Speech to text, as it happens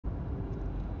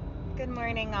Good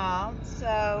morning, all.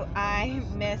 So I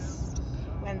missed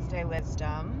Wednesday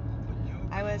Wisdom.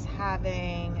 I was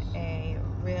having a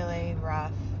really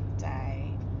rough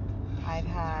day. I've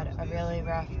had a really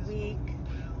rough week,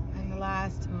 and the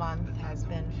last month has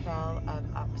been full of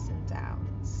ups and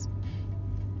downs.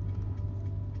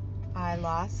 I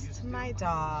lost my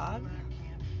dog,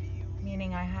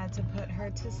 meaning I had to put her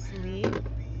to sleep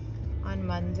on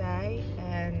Monday,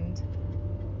 and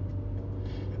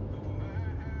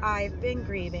I've been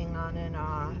grieving on and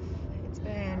off. It's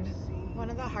been one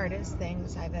of the hardest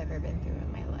things I've ever been through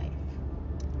in my life.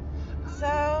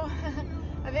 So,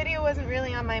 a video wasn't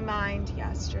really on my mind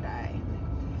yesterday.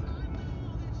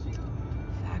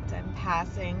 In fact, I'm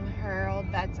passing her old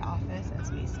vet's office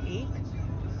as we speak.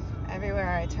 Everywhere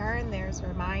I turn, there's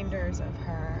reminders of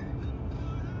her.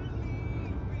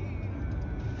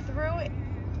 Through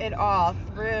it all,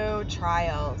 through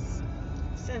trials,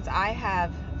 since I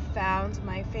have found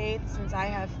my faith, since I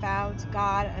have found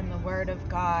God and the Word of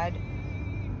God,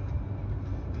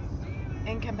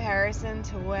 in comparison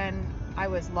to when I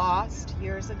was lost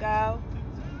years ago,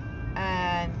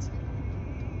 and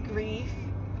grief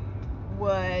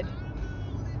would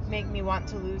make me want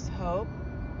to lose hope.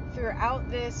 Throughout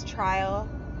this trial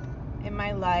in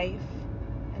my life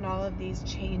and all of these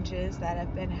changes that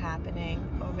have been happening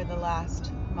over the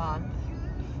last month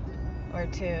or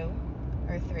 2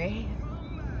 or 3,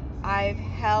 I've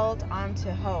held on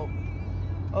to hope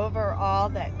overall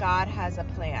that God has a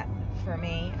plan for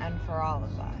me and for all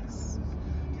of us.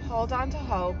 Hold on to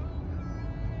hope.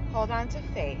 Hold on to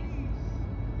faith.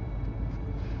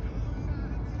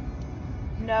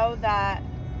 Know that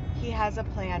He has a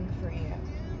plan for you.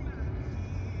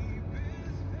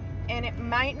 And it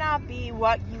might not be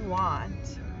what you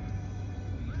want,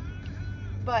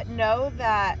 but know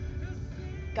that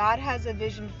God has a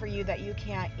vision for you that you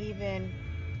can't even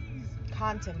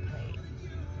contemplate.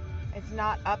 It's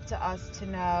not up to us to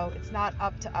know. It's not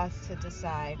up to us to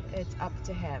decide. It's up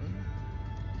to Him.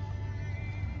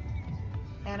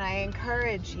 And I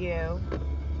encourage you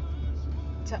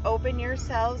to open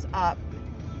yourselves up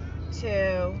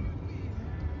to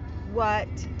what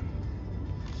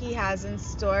He has in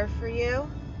store for you.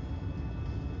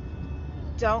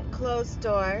 Don't close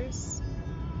doors.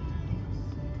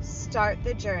 Start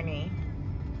the journey.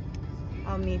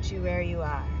 I'll meet you where you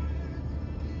are.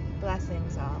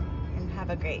 Blessings all, and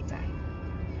have a great day.